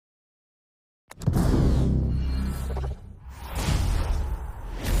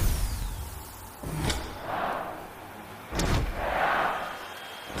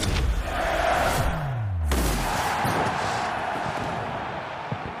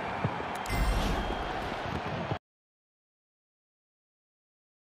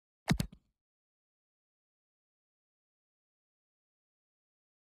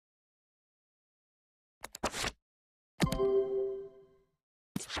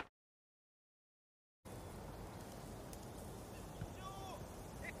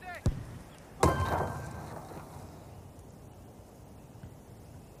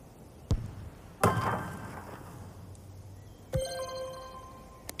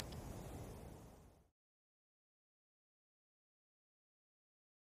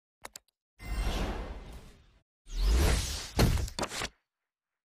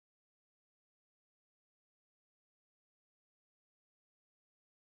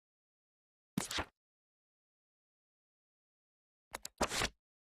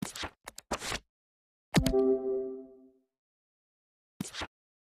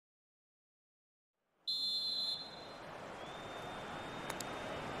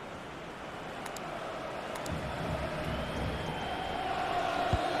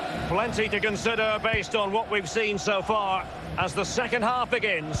Plenty to consider based on what we've seen so far as the second half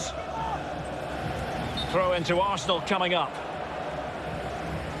begins. Throw into Arsenal coming up.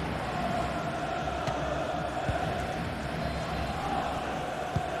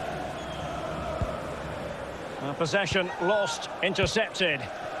 Possession lost, intercepted.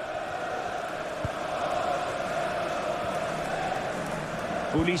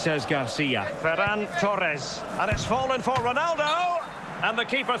 Ulises Garcia. Ferran Torres. And it's fallen for Ronaldo. And the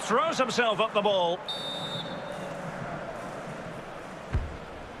keeper throws himself up the ball.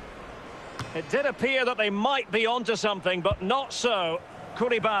 It did appear that they might be onto something, but not so.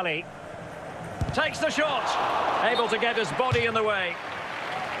 Koulibaly takes the shot. Able to get his body in the way.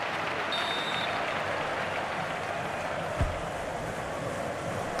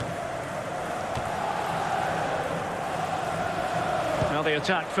 Now the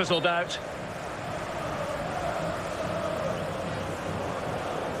attack fizzled out.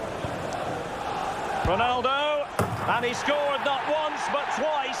 Ronaldo, and he scored not once but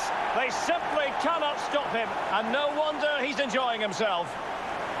twice. They simply cannot stop him, and no wonder he's enjoying himself.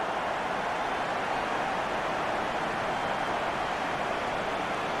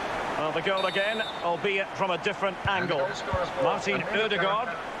 Well, the goal again, albeit from a different angle. Martin Ødegaard,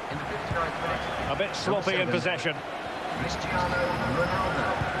 a bit sloppy in possession.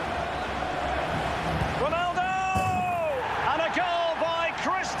 Ronaldo! And a goal by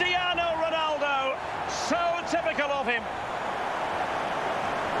Cristiano Ronaldo. So typical of him.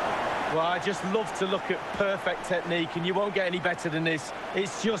 Well, I just love to look at perfect technique, and you won't get any better than this.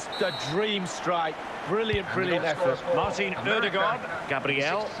 It's just a dream strike. Brilliant, brilliant effort. Martin Ødegaard,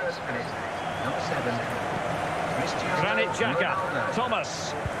 Gabriel. Granit Xhaka,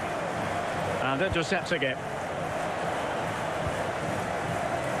 Thomas. And intercepting it.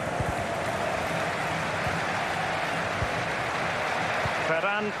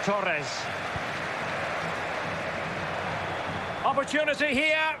 Ferran Torres. Opportunity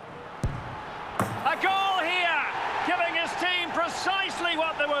here. A goal here, giving his team precisely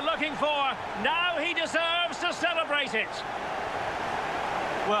what they were looking for. Now he deserves to celebrate it.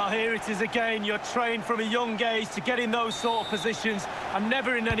 Well, here it is again. You're trained from a young age to get in those sort of positions, and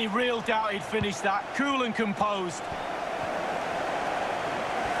never in any real doubt he'd finish that. Cool and composed.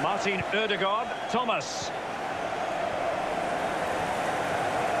 Martin Ødegaard, Thomas.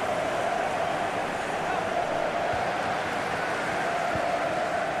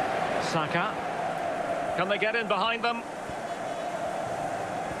 Saka. Can they get in behind them?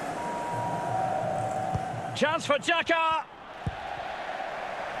 Chance for Xhaka.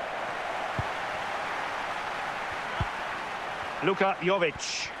 Luka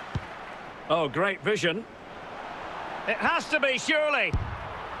Jovic. Oh, great vision. It has to be, surely.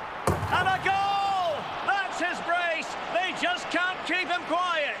 And a goal! That's his brace. They just can't keep him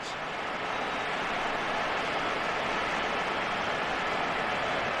quiet.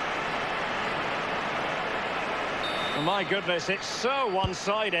 Oh, my goodness, it's so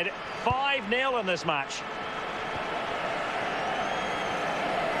one-sided. 5-0 in this match.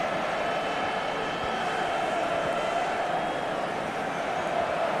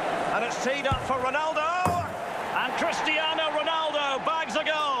 And it's teed up for Ronaldo. And Cristiano Ronaldo bags a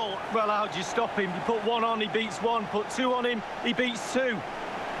goal. Well, how do you stop him? You put one on, he beats one. Put two on him, he beats two.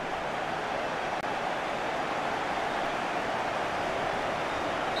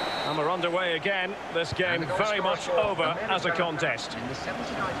 And we're underway again. This game very much over as a contest. In the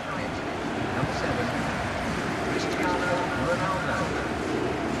 79th minute, number 7, Cristiano Ronaldo.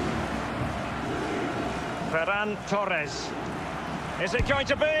 Ferran Torres. Is it going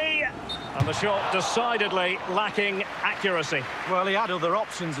to be? And the shot decidedly lacking accuracy. Well, he had other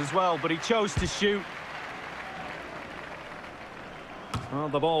options as well, but he chose to shoot. Well,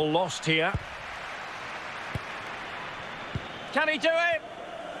 the ball lost here. Can he do it?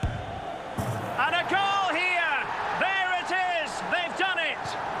 And a goal here! There it is! They've done it!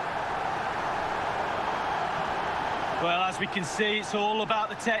 Well, as we can see, it's all about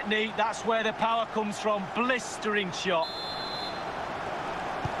the technique. That's where the power comes from. Blistering shot.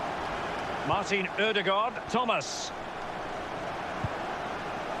 Martin Ødegaard, Thomas.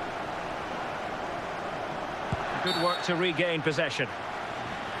 Good work to regain possession.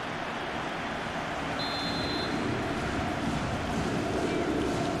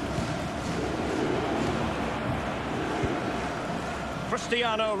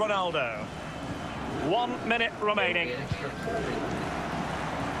 Cristiano Ronaldo. 1 minute remaining.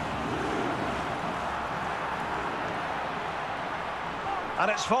 And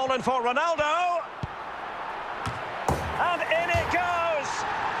it's fallen for Ronaldo. And in it goes.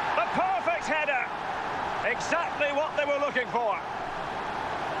 The perfect header. Exactly what they were looking for.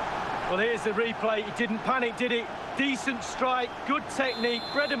 Well, here's the replay. He didn't panic, did he? Decent strike, good technique,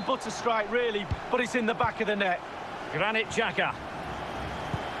 bread and butter strike, really, but it's in the back of the net. Granit Xhaka.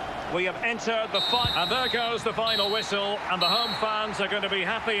 We have entered the final. And there goes the final whistle. And the home fans are going to be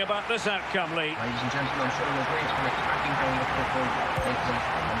happy about this outcome, Lee. Ladies and gentlemen, I'm sure you'll agree it's been a cracking game of football. Thank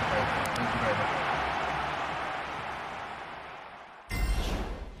you very much.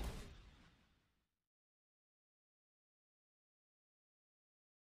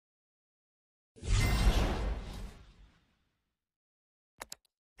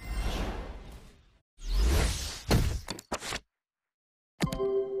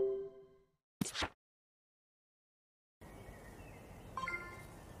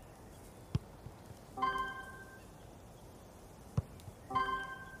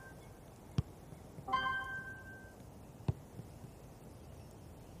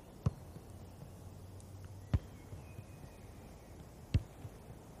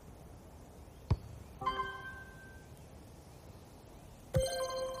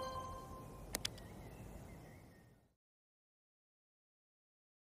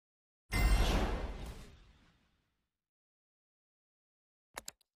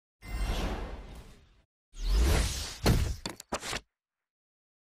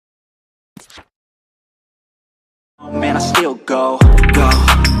 Man, I still go, go,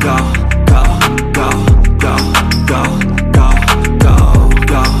 go, go, go, go, go.